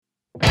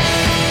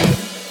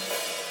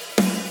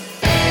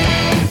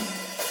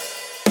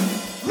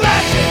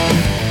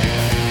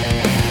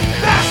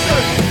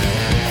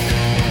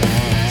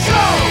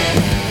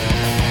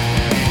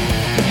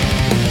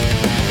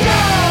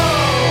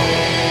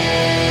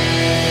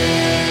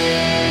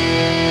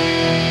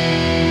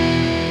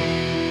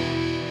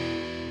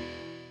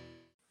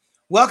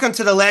Welcome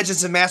to the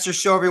Legends and Masters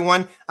Show,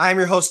 everyone. I'm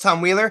your host, Tom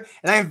Wheeler,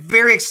 and I'm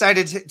very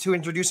excited to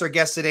introduce our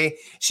guest today.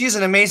 She is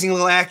an amazing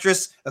little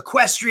actress,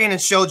 equestrian,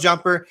 and show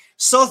jumper.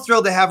 So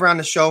thrilled to have her on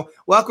the show.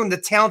 Welcome the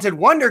talented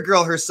Wonder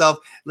Girl herself,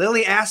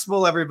 Lily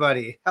Aspel,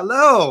 everybody.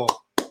 Hello.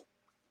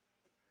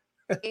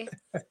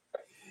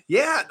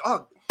 Yeah.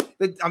 Oh,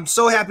 I'm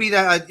so happy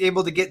that I'm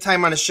able to get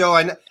time on the show.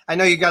 I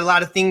know you got a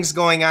lot of things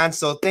going on,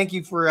 so thank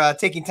you for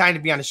taking time to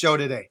be on the show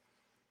today.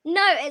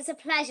 No, it's a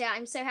pleasure.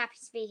 I'm so happy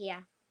to be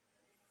here.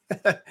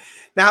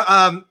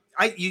 Now,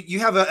 you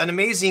have an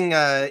amazing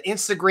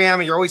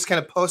Instagram. You're always kind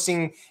of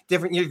posting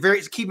different. You're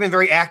keeping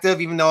very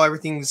active, even though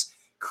everything's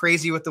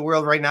crazy with the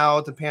world right now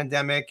with the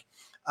pandemic.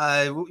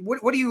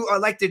 What do you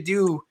like to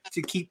do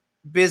to keep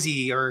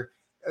busy or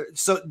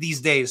so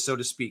these days, so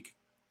to speak?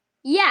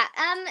 Yeah,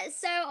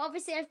 so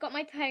obviously I've got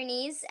my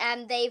ponies.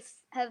 They've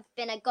have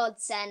been a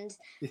godsend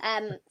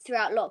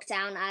throughout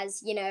lockdown,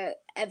 as you know,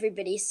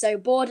 everybody's so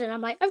bored and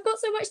I'm like, I've got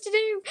so much to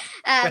do.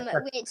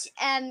 Which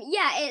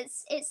yeah,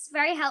 it's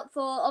very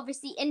helpful.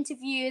 Obviously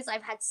interviews,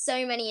 I've had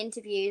so many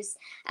interviews,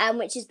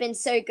 which has been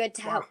so good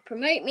to help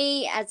promote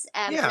me as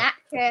an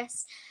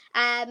actress.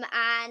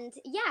 And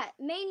yeah,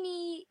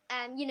 mainly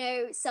you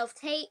know,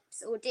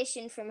 self-tapes,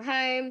 audition from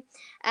home,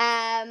 Cool.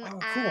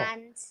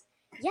 and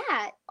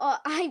yeah,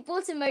 I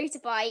bought a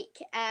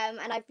motorbike, and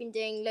I've been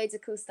doing loads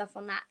of cool stuff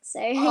on that. So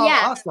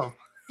yeah, Awesome.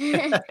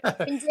 been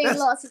doing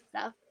lots of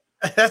stuff.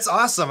 That's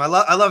awesome. I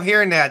love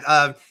hearing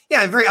that.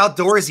 Yeah, very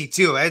outdoorsy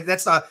too.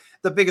 That's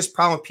the biggest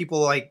problem with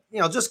people. Like, you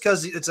know, just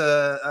because it's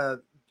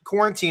a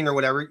quarantine or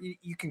whatever,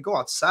 you can go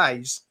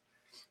outside, just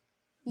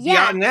be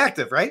out and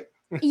active, right?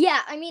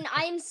 Yeah, I mean,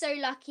 I am so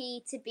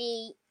lucky to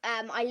be.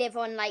 I live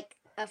on like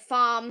a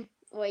farm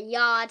or a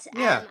yard.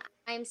 Yeah.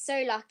 I'm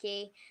so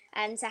lucky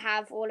to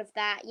have all of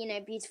that, you know,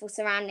 beautiful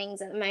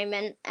surroundings at the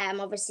moment.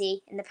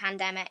 Obviously in the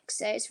pandemic,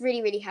 so it's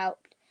really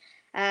helped.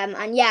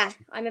 And yeah,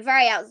 I'm a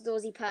very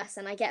outdoorsy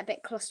person. I get a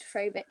bit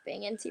claustrophobic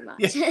being in too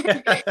much.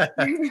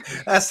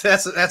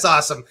 That's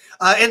awesome.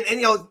 And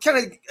you know,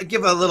 kind of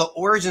give a little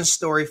origin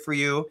story for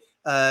you.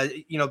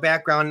 You know,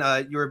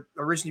 background. You were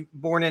originally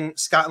born in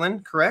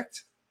Scotland,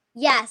 correct?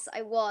 Yes,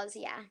 I was.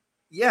 Yeah.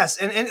 Yes,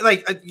 and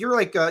like you're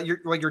like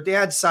your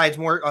dad's side's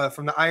more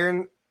from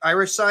the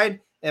Irish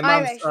side, and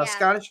mom's Irish, yeah.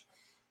 Scottish.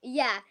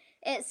 Yeah,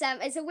 it's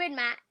a weird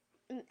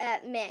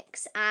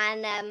mix,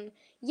 and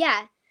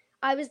yeah,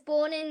 I was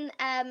born in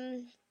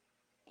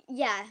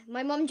yeah,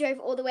 my mom drove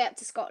all the way up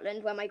to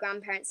Scotland where my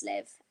grandparents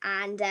live,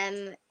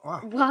 and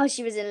Wow. while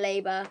she was in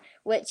labour,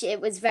 which it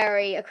was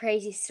a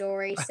crazy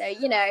story. So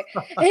you know,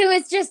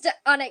 it was just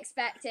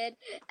unexpected.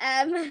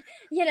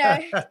 You know,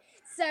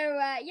 so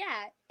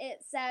yeah,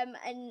 it's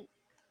and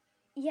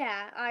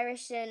yeah,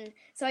 Irish, and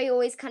so I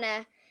always kind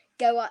of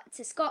go up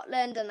to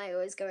Scotland, and I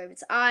always go over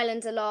to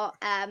Ireland a lot.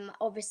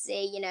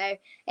 Obviously, you know,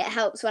 it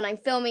helps when I'm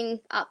filming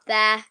up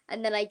there,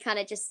 and then I kind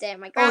of just stay at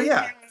my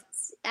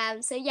grandparents.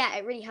 So yeah,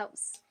 it really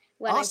helps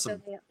when I'm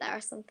filming up there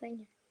or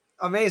something.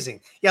 Amazing.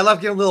 Yeah, I love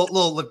getting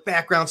little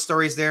background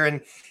stories there.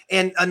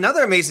 And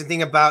another amazing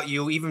thing about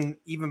you,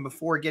 even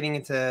before getting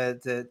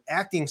into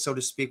acting, so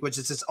to speak, which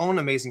is its own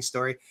amazing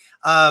story.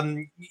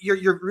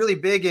 You're really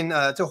big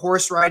to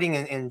horse riding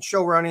and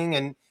show running.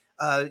 And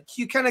can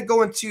you kind of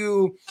go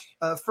into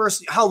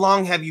first, how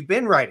long have you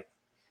been riding?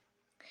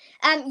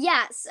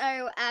 Yeah,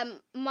 so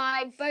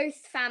my both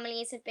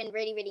families have been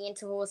really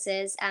into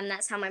horses, and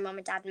that's how my mom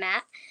and dad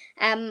met.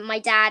 My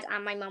dad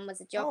and my mom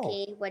was a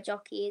jockey, were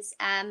jockeys.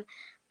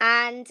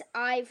 And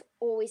I've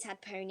always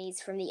had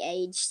ponies from the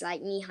age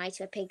like knee high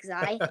to a pig's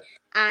eye,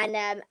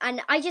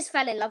 and I just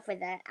fell in love with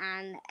it.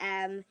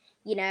 And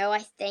you know, I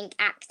think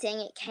I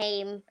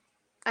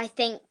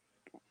think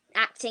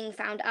acting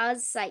found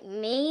us, like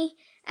me,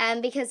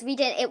 because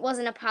it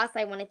wasn't a path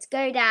I wanted to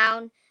go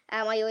down.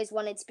 I always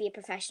wanted to be a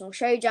professional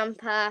show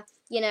jumper,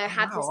 you know,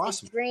 have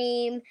this big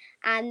dream.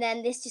 And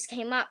then this just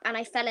came up and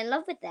I fell in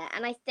love with it.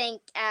 And I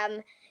think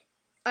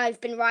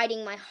I've been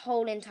riding my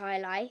whole entire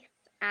life.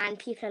 And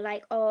people are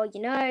like, oh, you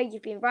know,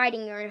 you've been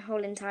riding your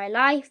whole entire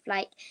life.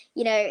 Like,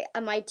 you know,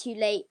 am I too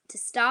late to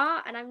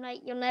start? And I'm like,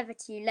 you're never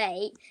too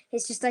late.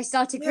 It's just I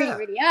started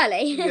really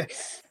early.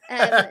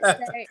 So,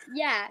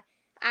 yeah.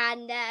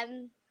 And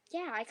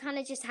yeah, I kind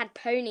of just had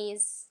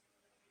ponies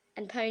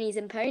and ponies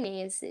and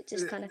ponies. It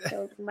just kind of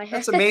filled my head.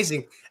 That's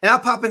amazing. And I'll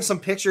pop in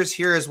some pictures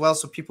here as well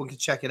so people can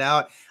check it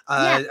out.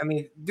 I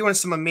mean, doing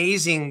some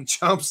amazing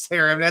jumps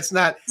there. I mean,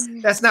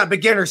 that's not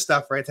beginner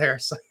stuff right there.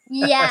 So.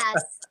 Yes.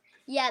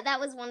 Yeah, that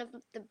was one of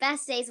the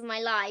best days of my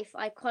life.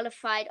 I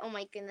qualified. Oh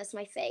my goodness,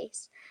 my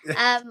face.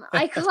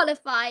 I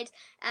qualified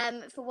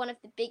for one of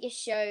the biggest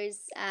shows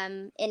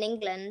in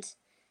England.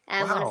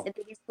 One of the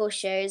biggest horse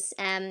shows.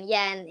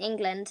 Yeah, in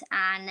England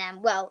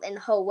and well, in the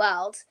whole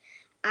world.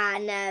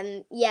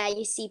 And yeah,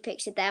 you see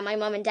pictured there my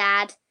mum and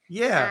dad.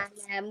 Yeah.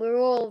 And we're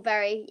all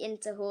very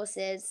into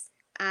horses.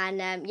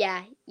 And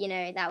yeah, you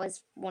know, that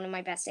was one of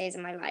my best days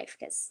of my life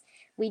because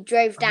we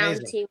drove down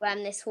to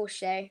this horse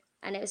show,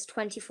 and it was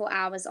 24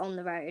 hours on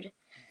the road.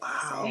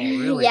 So Wow,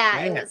 really, yeah,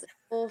 it man. was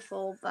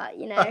awful, but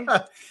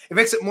It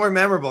makes it more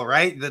memorable,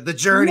 right? The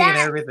journey and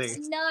yes,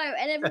 everything. no,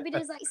 and everybody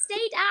was like,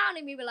 "Stay down,"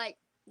 and we were like,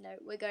 "No,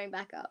 we're going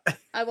back up.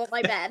 I want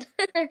my bed."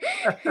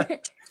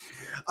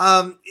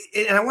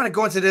 And I want to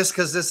go into this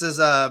because this is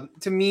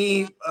to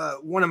me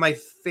one of my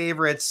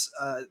favorites.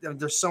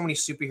 There's so many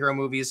superhero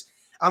movies.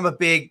 I'm a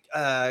big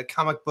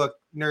comic book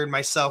nerd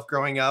myself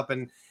growing up,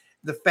 and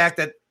the fact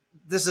that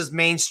this is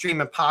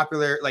mainstream and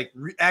popular, like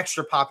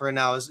extra popular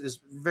now, is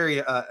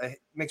very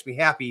makes me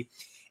happy.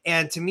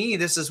 And to me,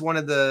 this is one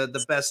of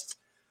the best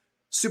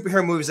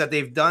superhero movies that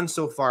they've done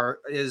so far.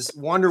 Is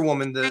Wonder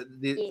Woman,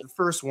 Thank the you.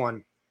 first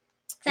one.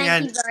 Thank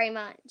And you very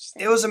much.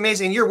 it was You.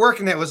 amazing. Your work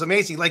in it was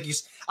amazing. Like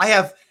I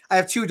have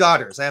two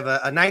daughters. I have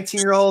a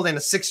 19-year-old and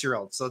a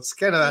 6-year-old. So it's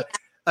kind Yeah. of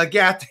a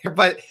gap there.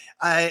 But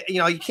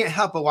you can't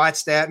help but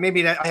watch that.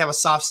 Maybe that I have a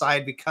soft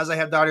side because I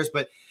have daughters.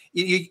 But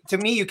to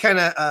me, you kind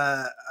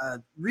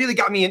of really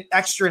got me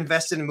extra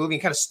invested in the movie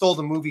and kind of stole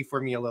the movie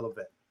for me a little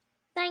bit.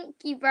 Thank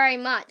you very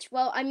much.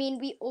 Well, I mean,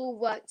 we all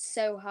worked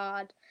so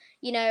hard.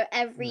 Yeah.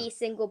 Every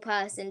single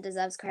person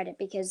deserves credit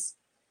because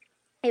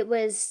it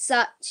was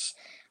such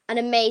an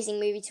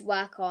amazing movie to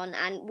work on,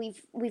 and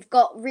we've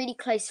got really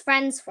close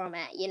friends from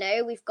it.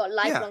 We've got Yeah.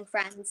 lifelong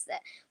friends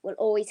that we'll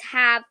always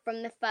have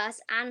from the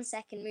first and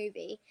second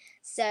movie.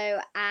 So,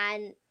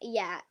 and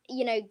yeah,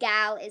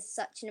 Gal is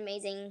such an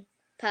amazing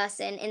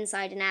person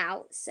inside and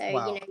out. So,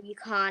 Wow. you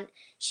can't.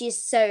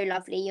 She's so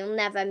lovely. You'll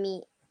never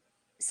meet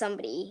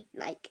somebody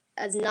like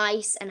as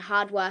nice and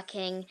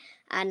hardworking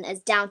and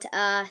as down to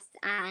earth,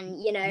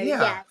 and Yeah.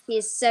 yeah, she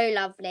is so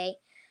lovely.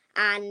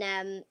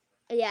 And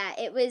yeah,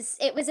 it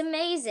was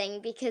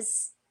amazing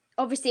because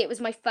obviously it was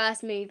my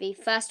first movie,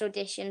 first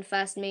audition,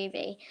 first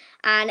movie,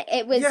 and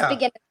it was Yeah.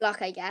 beginner's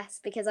luck, I guess,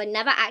 because I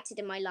never acted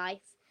in my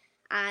life,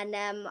 and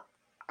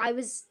I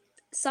was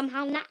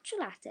somehow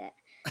natural at it,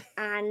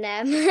 and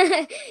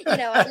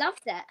I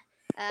loved it.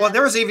 Well,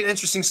 there was um even an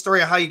interesting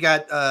story of how you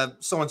got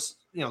someone's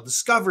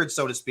discovered,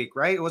 so to speak,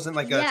 right? It wasn't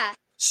like a yeah.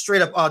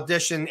 straight up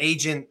audition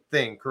agent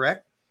thing,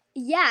 correct?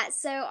 Yeah,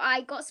 so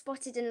I got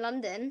spotted in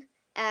London.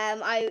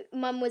 I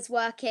Mum was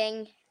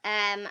working,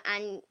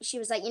 and she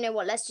was like, you know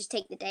what, let's just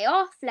take the day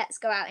off. Let's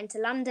go out into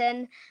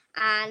London,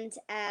 and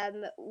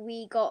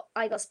I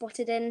got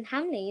spotted in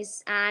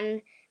Hamleys,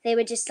 and they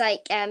were just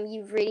like,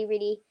 you really,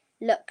 really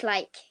look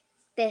like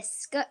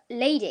this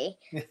lady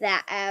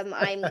that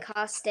I'm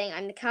casting.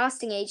 I'm the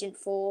casting agent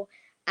for,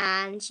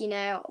 and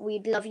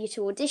we'd love you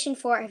to audition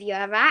for it. Have you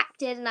ever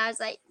acted? And I was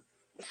like,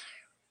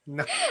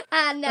 No.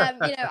 and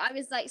I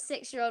was like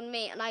 6-year-old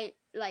me, and I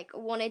like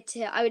wanted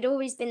to. I would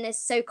always been this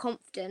so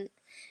confident,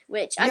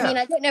 which I Yeah. mean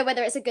I don't know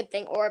whether it's a good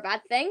thing or a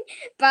bad thing,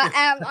 but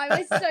I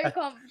was so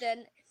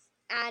confident,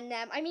 and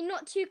I mean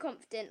not too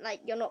confident,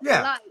 like you're not Yeah.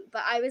 polite,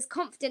 but I was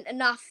confident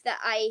enough that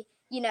I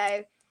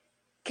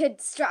could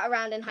strut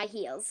around in high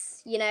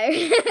heels.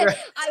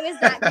 I was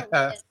that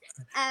confident,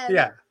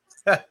 Yeah.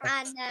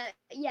 and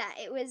yeah,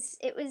 it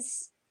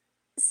was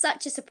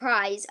such a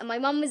surprise, and my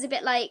mum was a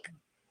bit like,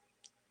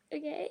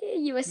 okay,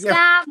 you a Yeah.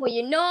 scam or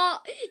you're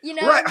not,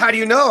 Right. How do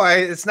you know?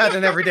 It's not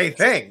an everyday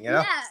thing,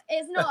 yeah,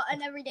 it's not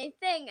an everyday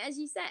thing, as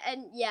you said.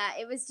 And yeah,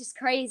 it was just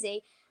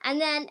crazy.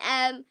 And then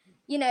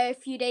a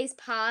few days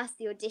passed,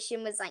 the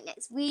audition was like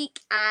next week,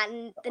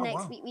 and the Oh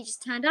next wow. week we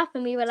just turned up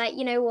and we were like,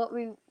 you know what,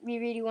 we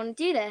really want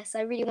to do this.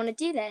 I really want to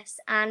do this.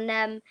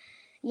 And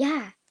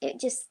yeah,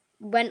 it just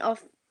went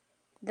off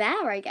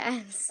there, I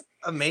guess.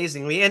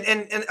 Amazingly,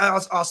 and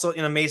also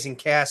an amazing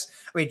cast.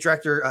 I mean,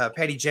 director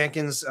Patty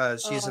Jenkins.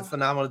 She's a Oh,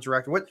 phenomenal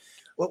director.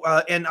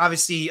 And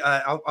obviously,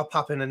 I'll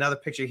pop in another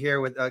picture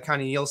here with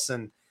Connie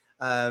Nielsen.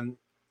 Um,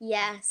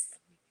 yes.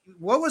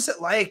 what was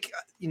it like,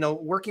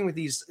 working with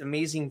these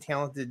amazing,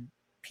 talented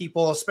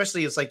people,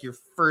 especially it's like your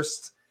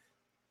first,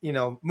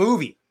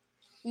 movie?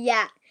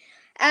 Yeah.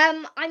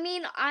 I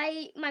mean,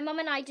 my mum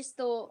and I just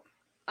thought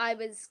I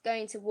was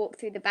going to walk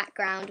through the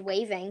background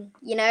waving,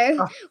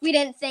 Oh, We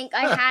didn't think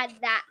I had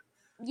that,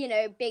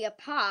 bigger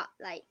part.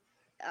 Like,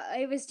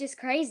 it was just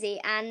crazy.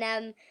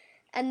 And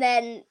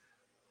then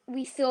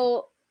we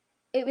thought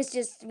it was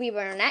just we were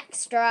an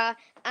extra,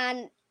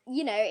 and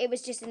it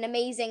was just an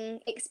amazing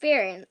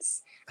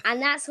experience,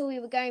 and that's all we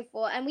were going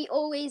for. And we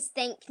always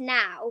think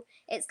now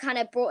it's kind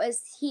of brought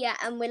us here,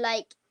 and we're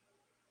like,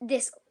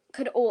 this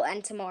could all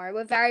end tomorrow.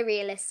 We're very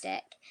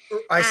realistic.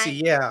 I And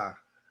see. Yeah.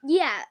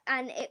 yeah,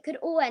 and it could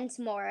all end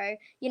tomorrow.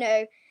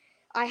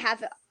 I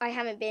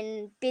haven't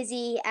been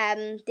busy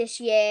this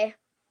year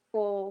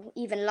or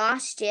even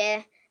last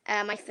year.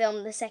 I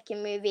filmed the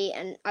second movie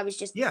and I was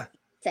just Yeah.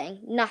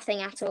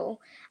 nothing at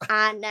all.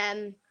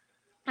 And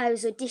I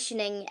was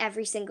auditioning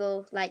every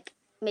single like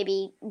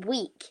maybe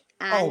week,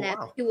 Oh and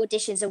wow. 2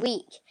 auditions a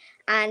week,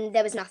 and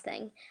there was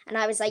nothing. And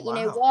I was like, you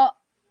know Wow. what?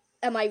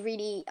 Am I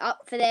really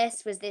up for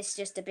this? Was this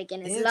just a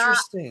beginner's luck?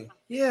 Interesting.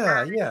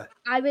 Yeah. Yeah.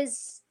 I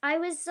was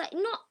like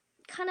not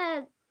kind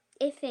of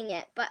iffing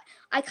it, but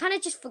I kind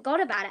of just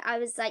forgot about it. I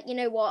was like, you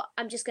know what?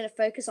 I'm just gonna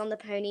focus on the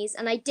ponies,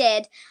 and I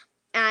did.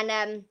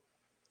 And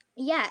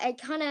yeah,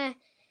 it kind of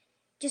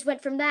just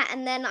went from there.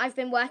 And then I've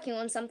been working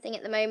on something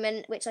at the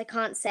moment, which I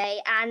can't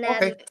say. And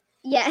Okay.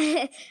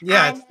 yeah,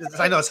 Yeah, and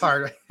I know it's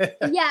hard.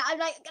 yeah, I'm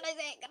like, can I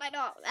say it? Can I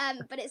not?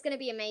 But it's gonna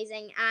be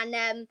amazing. And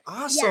yeah,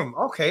 Awesome.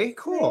 Okay,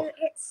 cool. so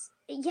it's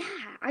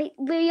yeah, I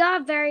we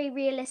are very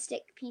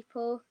realistic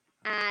people.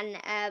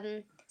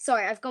 And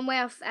sorry, I've gone way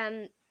off.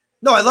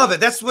 No, I love it.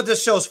 That's what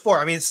this show's for.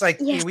 I mean, it's like,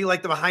 Yeah, we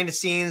like the behind the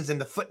scenes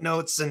and the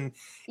footnotes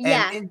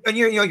yeah. and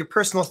your, your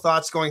personal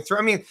thoughts going through.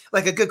 I mean,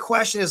 like a good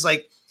question is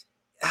like,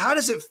 how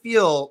does it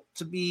feel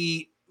to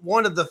be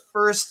one of the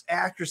first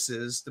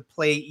actresses to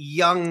play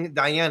young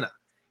Diana?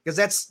 Because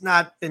that's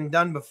not been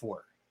done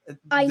before.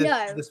 I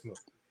know. This movie.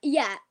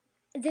 Yeah,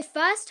 the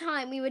first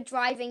time we were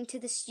driving to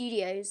the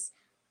studios,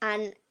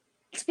 and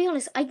to be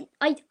honest, I'd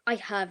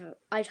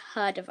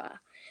heard of her,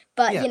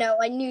 but Yeah.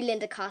 I knew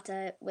Linda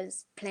Carter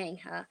was playing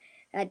her.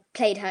 I'd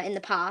played her in the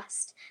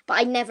past, but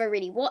I never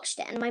really watched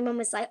it. And my mum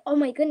was like, "Oh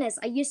my goodness,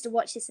 I used to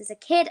watch this as a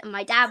kid." And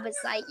my dad was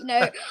like,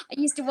 "I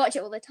used to watch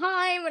it all the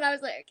time." And I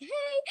was like, "Okay."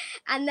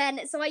 And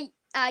then so I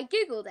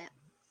googled it,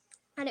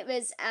 and it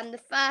was the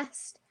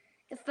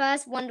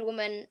first Wonder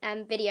Woman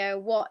video I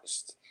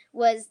watched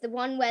was the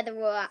one where there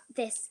were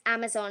this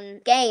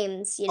Amazon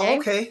games,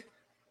 Okay.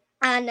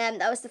 and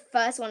that was the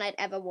first one I'd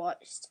ever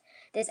watched.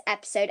 This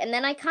episode, and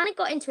then I kind of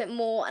got into it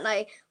more, and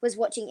I was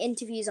watching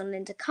interviews on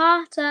Linda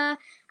Carter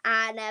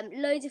and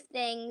loads of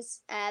things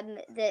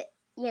that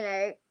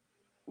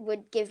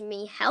would give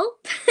me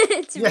help,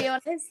 to Yeah. be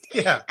honest.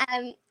 Yeah.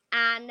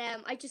 And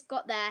I just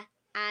got there,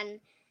 and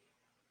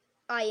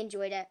I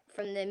enjoyed it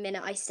from the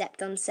minute I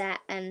stepped on set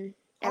and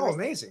Oh, everything.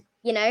 amazing.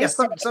 So Yeah. it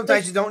Sometimes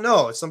was, you don't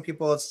know. Some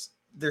people it's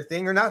their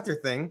thing or not their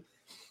thing.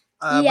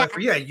 yeah, But for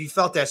you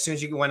thelt that as soon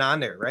as you went on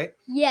there, right?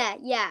 yeah,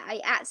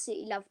 I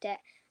absolutely loved it,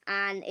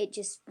 and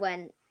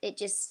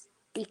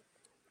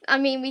I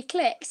mean, we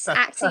clicked,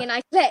 acting and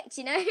I clicked.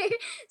 So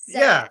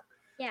Yeah.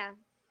 yeah.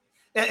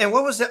 And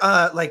what was it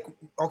like?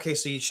 Okay,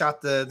 so you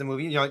shot the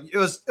movie. It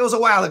was a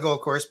while ago,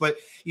 of course, but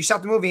you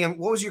shot the movie. And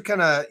what was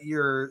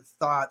your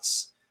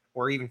thoughts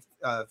or even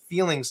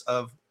feelings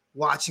of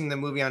watching the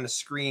movie on the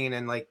screen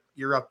and like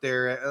you're up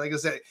there? Like,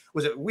 was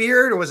it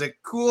weird or was it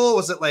cool?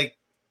 Was it like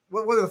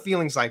what were the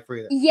feelings like for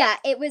you? Yeah,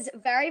 it was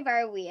very,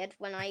 very weird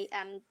when I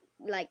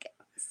like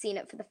seen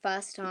it for the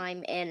first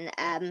time in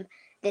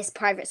this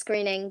private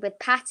screening with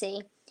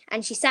Patty,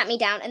 and she sat me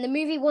down, and the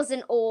movie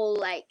wasn't all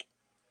like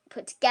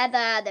put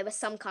together. There were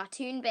some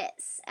cartoon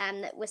bits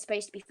that were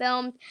supposed to be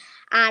filmed,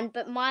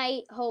 but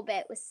my whole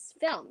bit was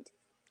filmed,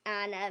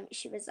 and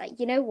she was like,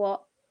 "You know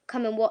what?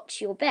 Come and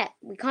watch your bit.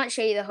 We can't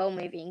show you the whole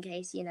movie in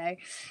case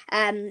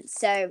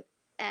So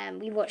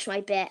we watched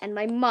my bit, and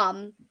my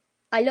mum,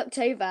 I looked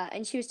over,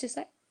 and she was just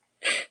like,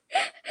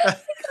 I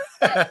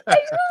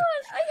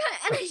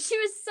can't. And she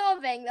was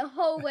sobbing the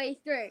whole way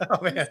through. Oh And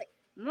I was man. like,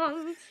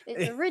 "Mom,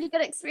 it's a really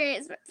good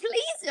experience, but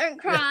please don't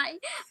cry."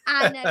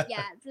 And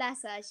yeah,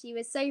 bless her. She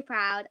was so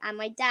proud. And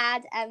my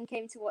dad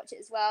came to watch it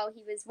as well.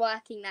 He was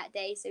working that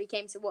day, so he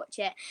came to watch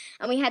it.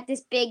 And we had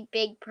this big,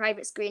 big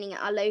private screening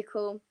at our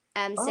local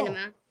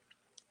cinema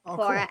Oh,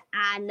 for cool. it.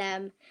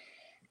 And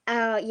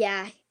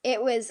yeah,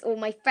 it was all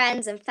my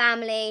friends and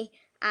family.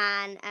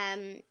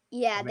 And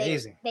yeah,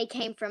 Amazing. they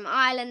came from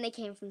Ireland, they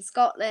came from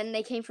Scotland,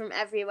 they came from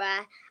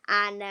everywhere.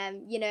 And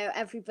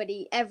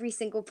every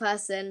single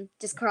person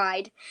just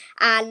cried.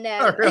 And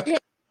Oh, really?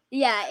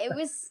 yeah,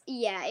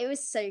 it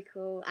was so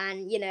cool.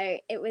 And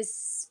it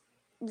was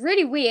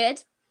really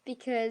weird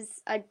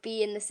because I'd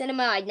be in the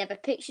cinema, I'd never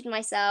pictured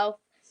myself.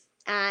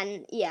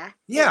 And yeah, it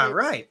Yeah, was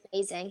right.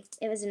 amazing.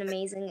 It was an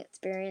amazing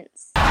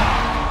experience.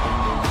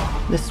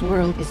 This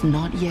world is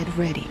not yet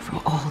ready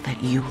for all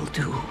that you will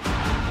do.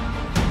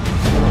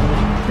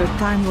 Your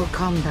time will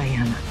come,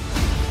 Diana.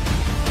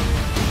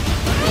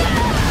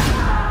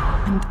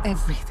 And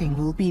everything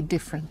will be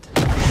different.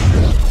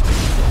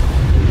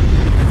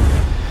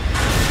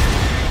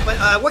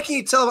 But what can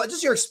you tell about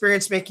just your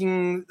experience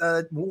making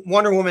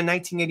Wonder Woman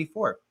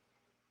 1984?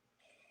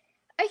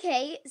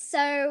 Okay,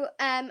 so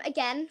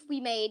again, we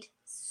made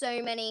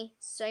so many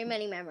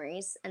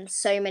memories and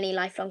so many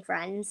lifelong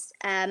friends.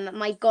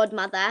 My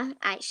godmother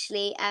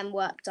actually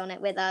worked on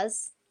it with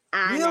us,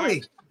 and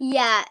Really?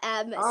 yeah,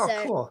 Oh,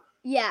 so cool.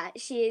 yeah,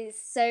 she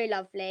is so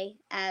lovely,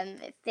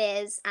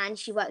 Fizz, and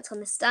she worked on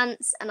the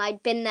stunts, and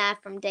I'd been there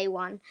from day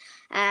one,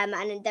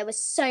 and there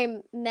was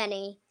so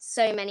many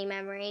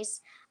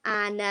memories,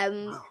 and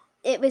Wow.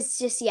 it was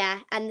just,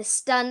 yeah, and the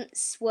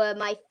stunts were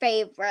my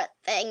favorite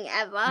thing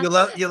ever. You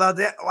love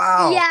that?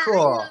 Wow, Yeah, I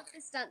cool. love the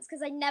stunts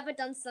because I'd never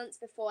done stunts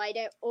before. I'd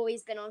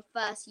always been on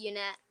first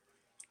unit,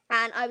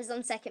 and I was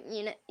on second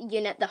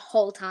unit the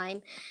whole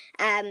time.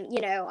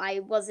 I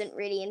wasn't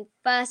really in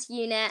first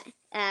unit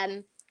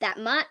that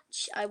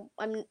much.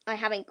 I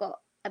haven't got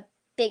a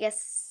bigger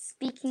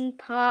speaking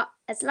part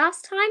as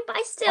last time, but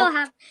I still Oh,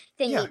 have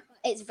yeah. thingy.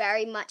 It's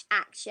very much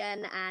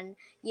action and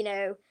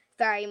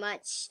very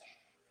much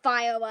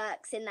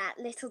fireworks in that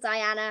little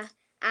Diana.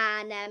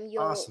 And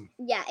Awesome.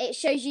 yeah, it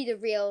shows you the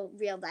real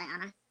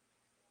Diana.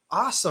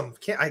 Awesome.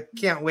 I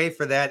can't wait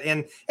for that.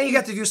 And you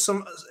got to do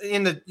some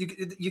in the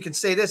you can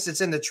say this,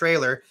 it's in the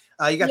trailer.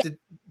 You got to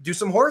do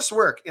some horse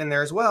work in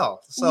there as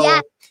well. So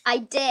yeah, I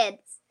did.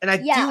 And I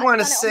do want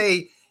to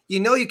say,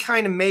 you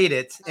kind of made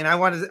it, and I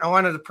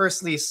wanted to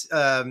personally just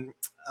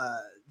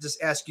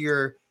ask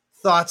your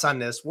thoughts on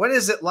this. What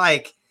is it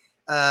like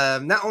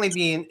not only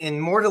being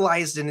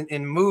immortalized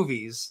in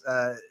movies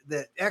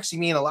that actually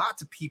mean a lot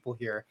to people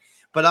here,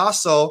 but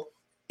also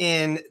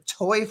in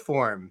toy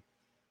form?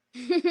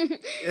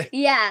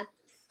 Yeah.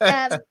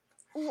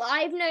 Well,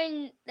 I've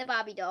known the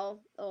Barbie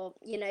doll, or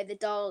the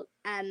doll,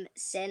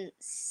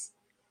 since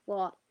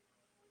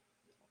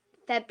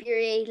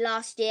February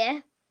last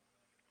year.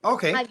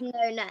 Okay. I've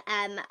known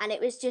and it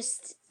was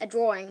just a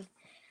drawing,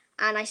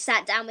 and I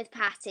sat down with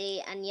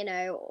Patty and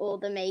all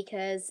the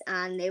makers,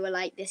 and they were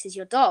like, "This is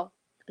your doll,"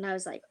 and I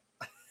was like,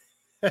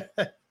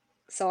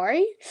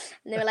 "Sorry,"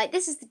 and they were like,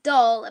 "This is the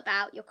doll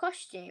about your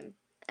costume."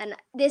 And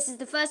this is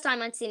the first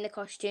time I'd seen the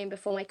costume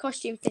before my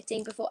costume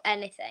fitting, before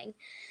anything.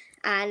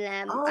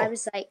 And I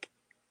was like,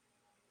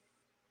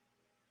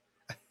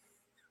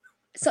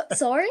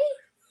 sorry?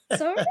 Is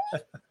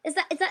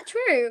that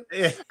true?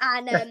 Yeah.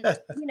 And,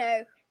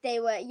 they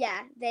were,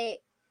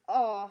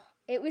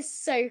 it was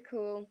so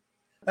cool.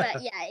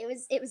 But yeah,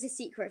 it was a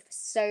secret for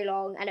so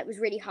long, and it was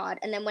really hard.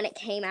 And then when it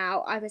came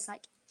out, I was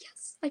like,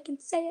 yes, I can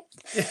say it.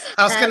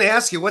 I was going to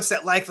ask you, what's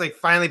that like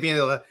finally being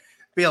able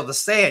to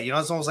say it?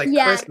 It's almost like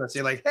Christmas.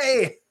 You're like,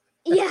 hey.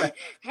 Yeah,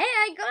 hey,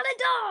 I got a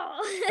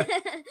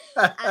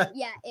doll.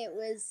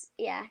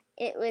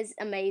 It was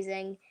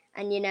amazing.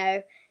 And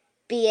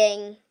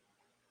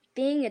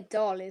being a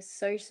doll is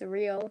so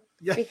surreal,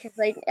 because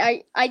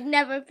I'd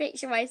never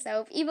picture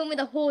myself, even with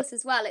a horse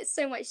as well. It's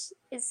so much.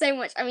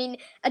 I mean,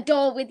 a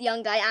doll with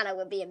young Diana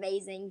would be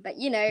amazing, but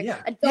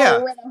a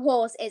doll with a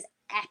horse is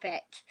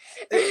epic.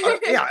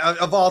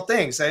 Of all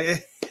things.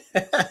 As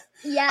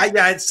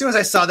soon as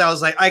I saw that, I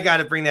was like, I got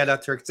to bring that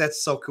up to her, because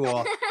that's so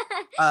cool.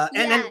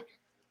 And then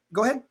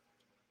go ahead.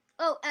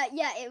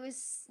 It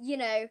was,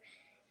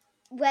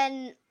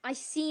 when I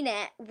seen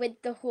it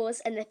with the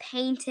horse and the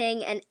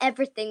painting and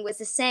everything was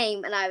the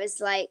same, and I was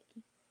like,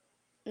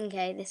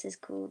 okay, this is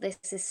cool. This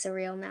is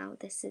surreal now.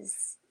 This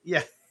is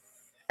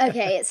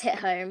okay. It's hit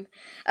home.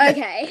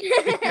 Okay.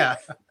 Yeah.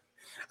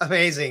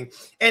 Amazing.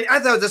 And I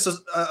thought this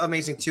was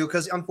amazing too,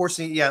 because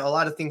unfortunately, a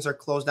lot of things are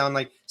closed down.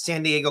 Like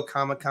San Diego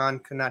Comic-Con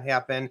could not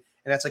happen, and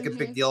that's like a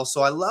big deal.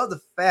 So I love the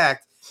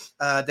fact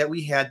that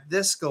we had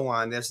this go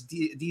on, this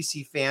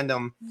DC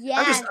fandom.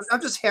 Yes.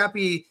 I'm just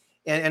happy,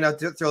 and I'll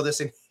throw this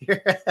in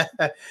here.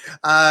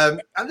 I'm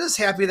just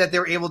happy that they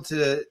were able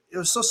to. It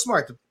was so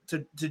smart to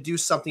do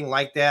something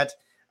like that.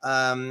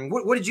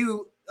 What did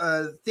you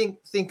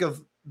think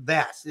of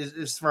that,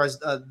 as far as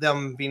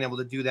them being able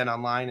to do that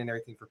online and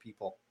everything for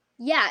people?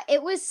 Yeah,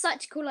 it was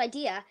such a cool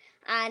idea.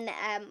 And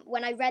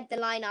when I read the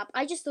lineup,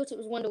 I just thought it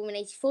was Wonder Woman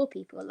 84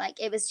 people.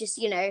 Like, it was just,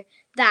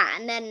 that.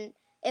 And then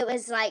it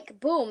was like,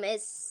 boom,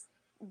 it's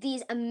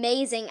these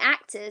amazing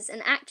actors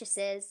and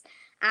actresses.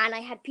 And I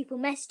had people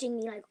messaging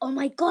me like, oh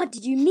my God,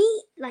 did you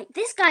meet like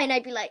this guy? And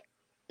I'd be like,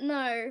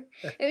 no,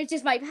 it was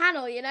just my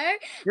panel,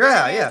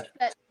 Yeah.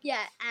 But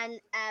yeah, and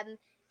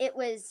it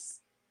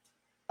was,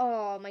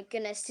 oh my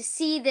goodness, to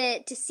see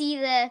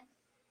the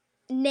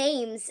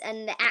names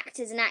and the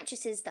actors and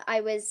actresses that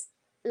I was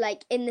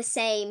like in the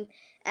same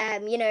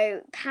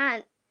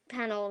panel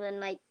and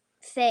like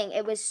thing.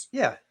 It was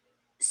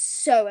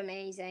so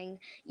amazing,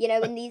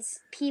 and these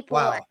people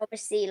are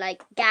obviously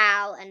like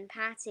Gal and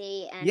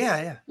Patty and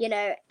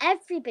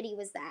everybody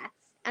was there,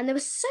 and there were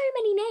so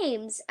many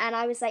names, and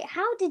I was like,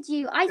 how did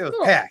you that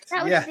would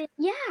have been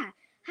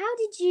how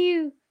did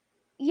you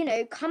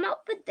come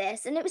up with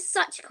this? And it was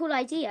such a cool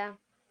idea.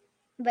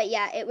 But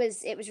yeah, it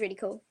was really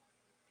cool.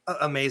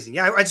 Amazing.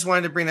 Yeah, I just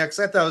wanted to bring that, because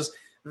I thought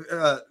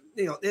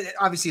it was,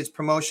 obviously it's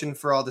promotion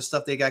for all the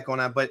stuff they got going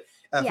on, but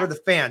for the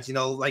fans,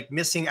 like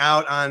missing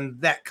out on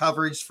that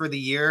coverage for the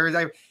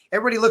year,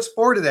 everybody looks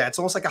forward to that. It's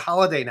almost like a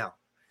holiday now.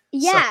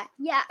 Yeah.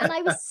 And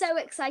I was so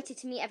excited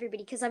to meet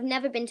everybody, because I've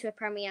never been to a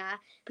premiere,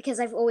 because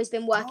I've always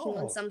been working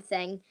on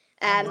something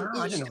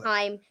each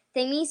time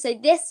thingy. So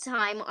this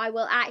time I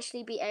will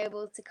actually be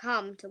able to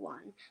come to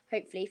one,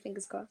 hopefully,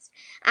 fingers crossed.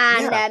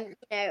 And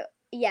it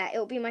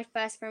will be my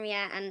first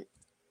premiere, and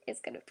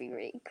it's gonna be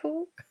really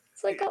cool.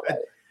 So I can't wait.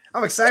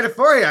 I'm excited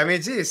for you. I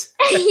mean, geez.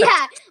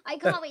 Yeah, I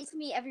can't wait to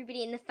meet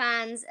everybody and the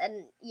fans,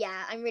 and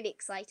yeah, I'm really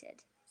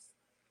excited.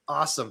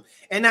 Awesome.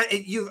 And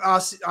you've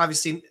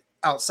obviously,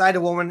 outside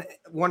of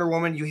Wonder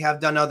Woman, you have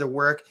done other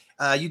work.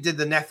 You did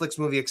the Netflix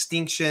movie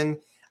Extinction.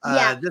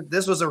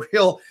 This was a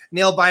real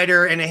nail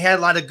biter, and it had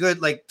a lot of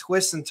good like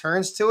twists and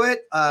turns to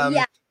it.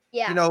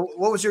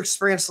 What was your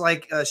experience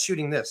like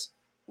shooting this?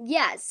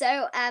 Yeah,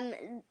 so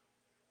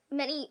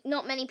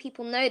not many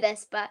people know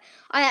this, but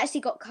I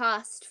actually got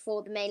cast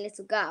for the main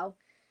little girl,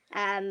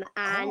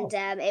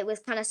 it was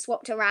kind of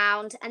swapped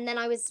around, and then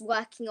I was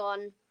working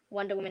on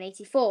Wonder Woman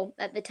 84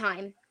 at the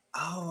time.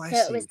 I see.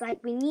 It was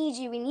like, we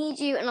need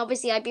you, and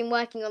obviously I've been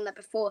working on that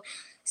before.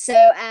 So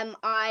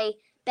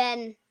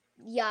Ben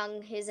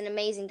Young, who's an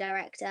amazing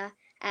director,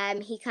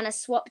 he kind of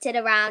swapped it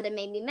around and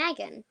made me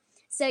Megan.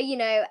 So,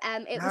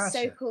 it was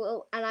so Gotcha.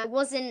 cool. And I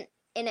wasn't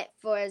in it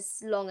for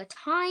as long a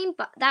time,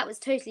 but that was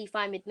totally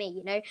fine with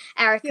me. Yeah.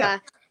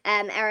 Erica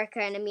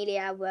and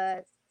Amelia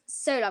were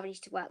so lovely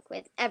to work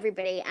with,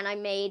 everybody. And I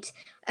made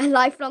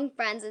lifelong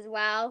friends as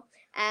well.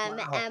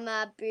 Wow.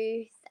 Emma,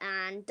 Booth,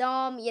 and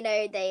Dom,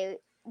 they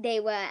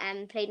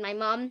were played my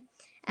mum.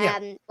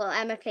 Yeah. Well,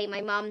 Emma played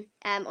my mum,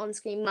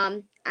 on-screen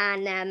mum,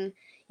 and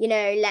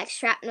Lex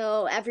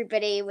Shrapnel.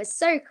 Everybody was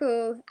so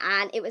cool,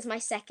 and it was my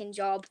second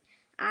job,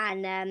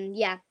 and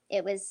yeah,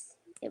 it was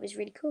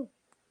really cool.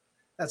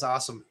 That's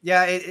awesome.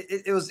 Yeah,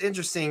 it was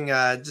interesting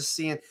just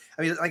seeing.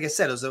 I mean, like I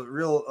said, it was a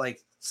real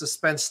like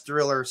suspense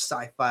thriller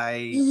sci-fi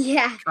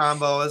Yeah,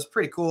 combo. It was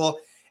pretty cool.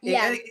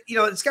 yeah,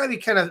 It's got to be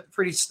kind of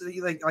pretty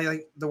like I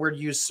like the word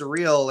used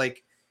surreal.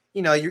 Like,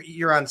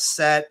 you're on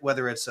set,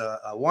 whether it's a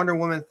Wonder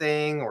Woman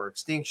thing or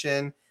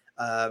Extinction.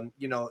 That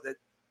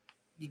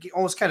you can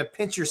almost kind of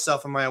pinch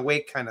yourself. Am I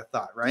awake? Kind of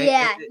thought, right?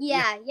 yeah.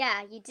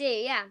 You do,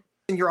 yeah.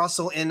 And you're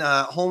also in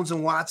Holmes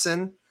and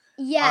Watson.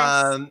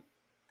 Yes.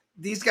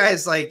 These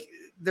guys, like,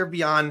 they're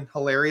beyond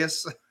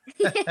hilarious.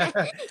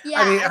 I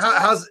Yeah, mean,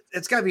 how's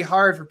it's got to be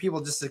hard for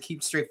people just to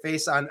keep straight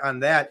face on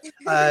that.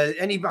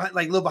 Any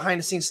like little behind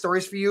the scenes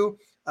stories for you?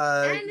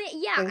 yeah,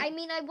 thing? I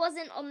mean, I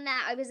wasn't on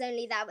that.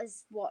 That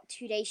was what,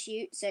 2-day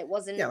shoot, so it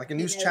wasn't. Yeah, like a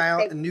news so-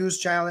 child. A news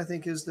child, I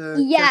think, is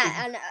the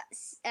Yeah,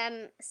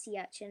 and sea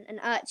urchin, an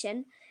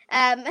urchin,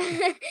 and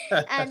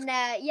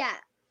yeah,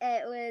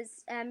 it was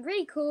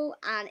really cool,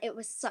 and it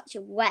was such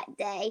a wet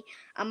day,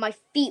 and my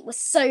feet were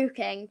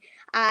soaking,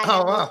 and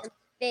Oh it was wow. a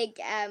big,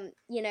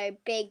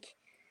 big,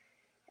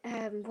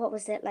 what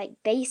was it, like,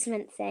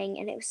 basement thing,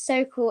 and it was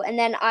so cool. And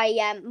then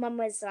Mum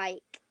was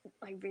like,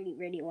 I really,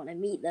 really want to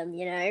meet them,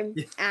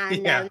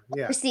 and Yeah.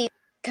 obviously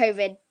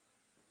COVID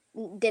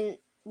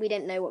we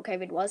didn't know what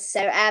COVID was,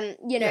 so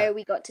Yeah.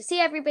 we got to see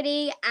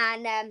everybody,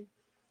 and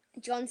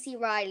John C.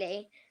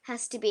 Riley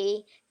has to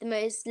be the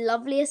most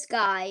loveliest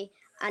guy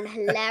and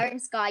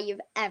hilarious guy you've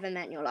ever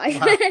met in your life.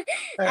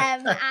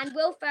 Wow. And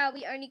Will Ferrell,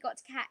 we only got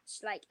to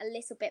catch like a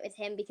little bit with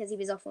him because he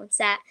was off on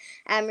set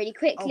really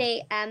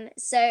quickly.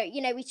 So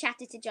we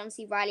chatted to John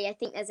C. Riley. I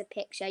think there's a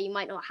picture. You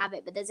might not have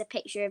it, but there's a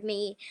picture of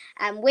me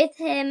with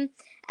him.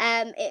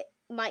 It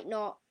might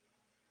not.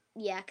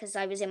 Yeah, because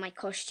I was in my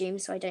costume,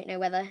 so I don't know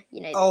whether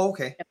Oh,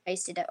 okay. I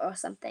posted it or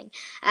something.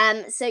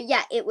 So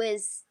yeah, it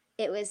was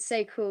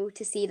so cool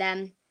to see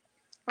them,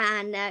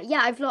 and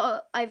yeah,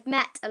 I've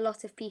met a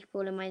lot of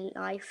people in my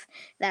life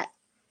that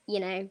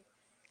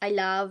I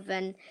love,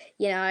 and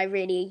I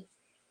really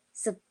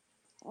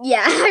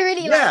yeah, I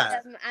really Yeah.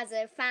 like them as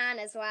a fan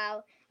as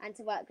well, and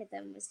to work with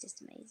them was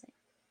just amazing.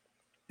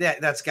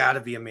 That's got to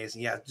be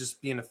amazing. Yeah,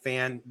 just being a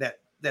fan, that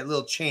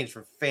little change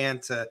from fan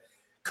to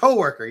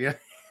coworker.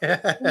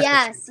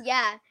 Yes,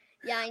 yeah,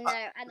 I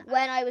know. And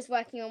when I was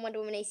working on Wonder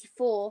Woman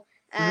 84,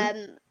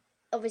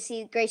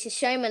 obviously Greatest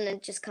Showman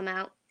had just come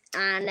out,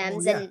 and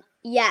and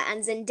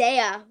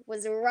Zendaya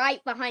was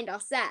right behind our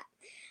set.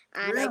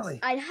 And Really?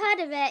 I'd heard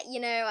of it,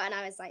 and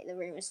I was like, the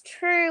rumor's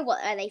true.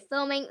 What are they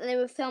filming? And they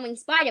were filming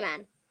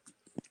Spider-Man.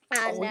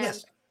 And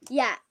yes.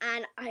 yeah,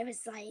 and I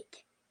was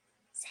like,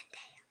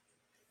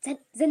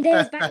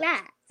 Zendaya's back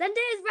there.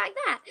 Zendaya's back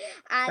there.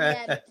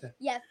 And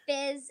yeah,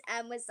 Fizz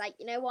was like,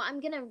 you know what, I'm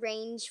gonna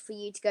arrange for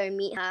you to go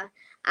meet her.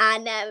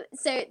 And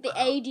so the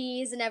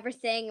ADs and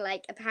everything,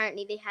 like,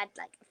 apparently they had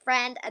like a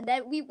friend, and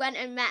then we went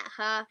and met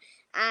her,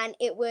 and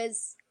it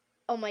was,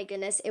 oh my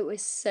goodness, it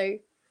was so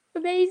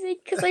amazing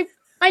because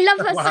I love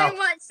her Wow. so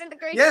much. And the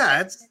greatest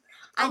Yeah, it's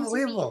and to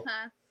meet unbelievable.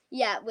 her,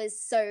 yeah, it was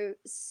so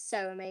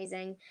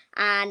amazing.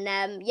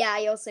 And yeah,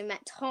 I also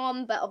met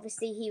Tom, but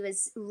obviously he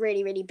was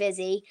really, really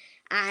busy,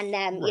 and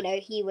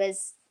Right. he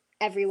was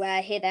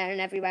everywhere, here, there, and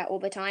everywhere all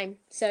the time.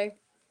 So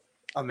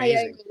Amazing.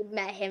 I only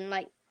met him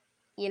like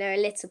a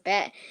little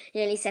bit.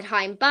 He only said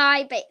hi and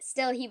bye, but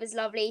still he was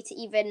lovely. To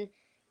even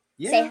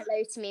say Yeah.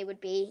 hello to me would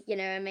be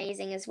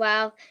amazing as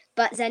well.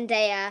 But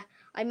Zendaya,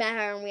 I met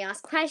her and we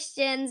asked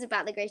questions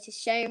about The Greatest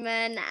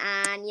Showman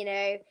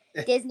and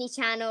Disney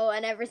Channel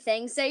and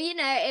everything. So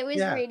it was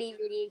Yeah. really,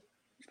 really,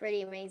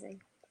 really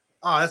amazing.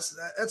 Oh,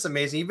 that's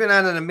amazing. You've been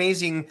on an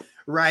amazing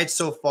ride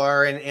so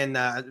far, and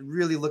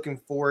really looking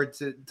forward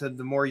to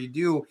the more you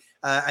do.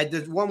 I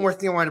did one more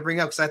thing I wanted to bring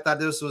up because I thought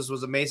this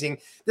was amazing.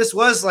 This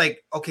was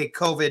like, okay,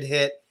 COVID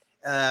hit,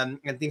 and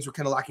things were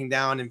kind of locking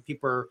down, and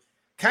people are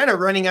kind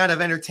of running out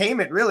of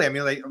entertainment. Really, I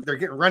mean, like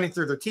they're running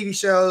through their TV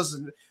shows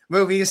and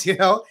movies,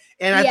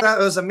 And I thought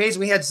it was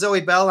amazing. We had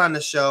Zoe Bell on the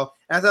show,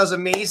 and I thought it was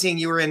amazing.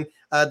 You were in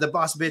the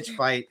Boss Bitch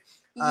fight.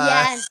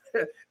 Yes.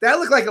 That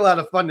looked like a lot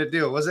of fun to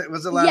do. Was it a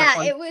lot of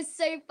fun? Yeah, it was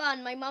so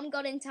fun. My mum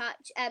got in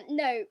touch.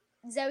 No,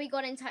 Zoe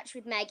got in touch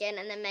with Megan,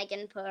 and then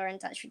Megan put her in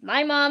touch with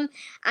my mum.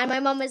 And my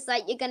mum was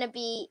like, "You're gonna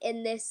be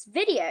in this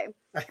video,"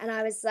 and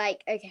I was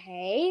like,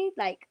 "Okay,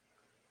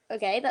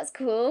 that's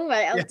cool.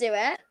 Right, I'll do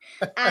it."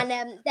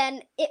 And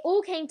then it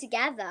all came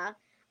together.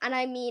 And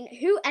I mean,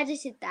 who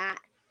edited that?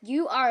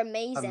 You are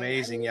amazing.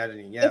 Amazing I mean,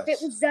 editing. Yes. If it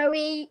was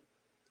Zoe,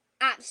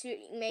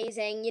 absolutely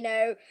amazing. You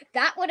know,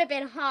 that would have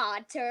been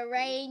hard to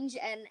arrange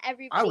and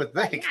everybody. I would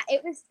think.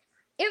 Yeah,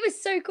 it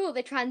was so cool.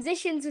 The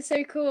transitions were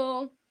so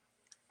cool.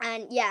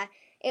 And yeah,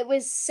 it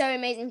was so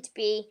amazing to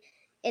be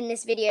in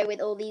this video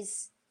with all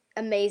these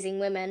amazing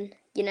women,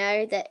 you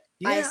know, that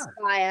I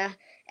aspire,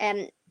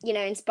 you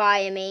know,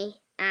 inspire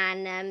me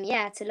and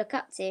yeah, to look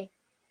up to.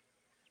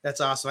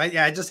 That's awesome.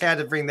 I just had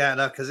to bring that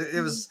up because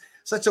it was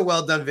such a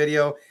well done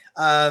video.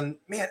 Man,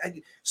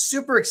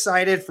 super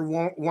excited for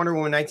Wonder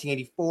Woman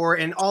 1984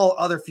 and all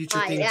other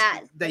future things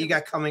that you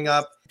got coming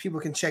up. People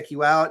can check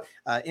you out,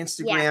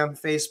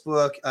 Instagram,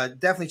 Facebook.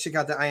 Definitely check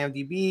out the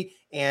IMDb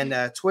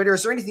and Twitter.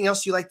 Is there anything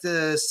else you like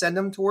to send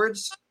them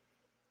towards?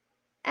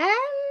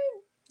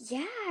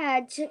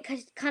 Yeah,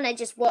 kind of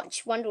just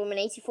watch Wonder Woman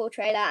 84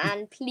 trailer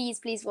and please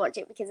watch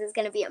it because it's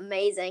going to be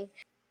amazing.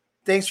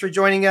 Thanks for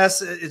joining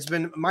us. It's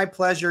been my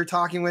pleasure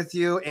talking with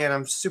you, and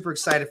I'm super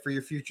excited for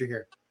your future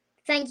here.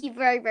 Thank you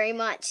very, very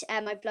much.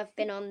 I've loved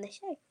being on the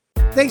show.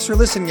 Thanks for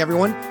listening,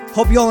 everyone.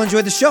 Hope you all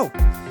enjoyed the show.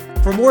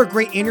 For more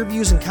great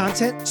interviews and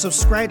content,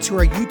 subscribe to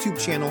our YouTube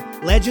channel,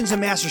 Legends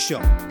and Master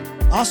Show.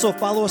 Also,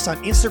 follow us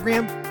on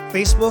Instagram,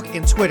 Facebook,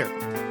 and Twitter.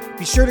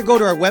 Be sure to go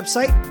to our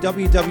website,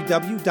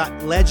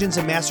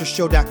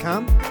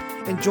 www.legendsandmastershow.com,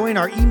 and join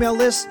our email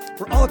list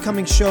for all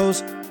upcoming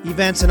shows,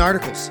 events, and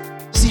articles.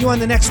 See you on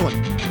the next one.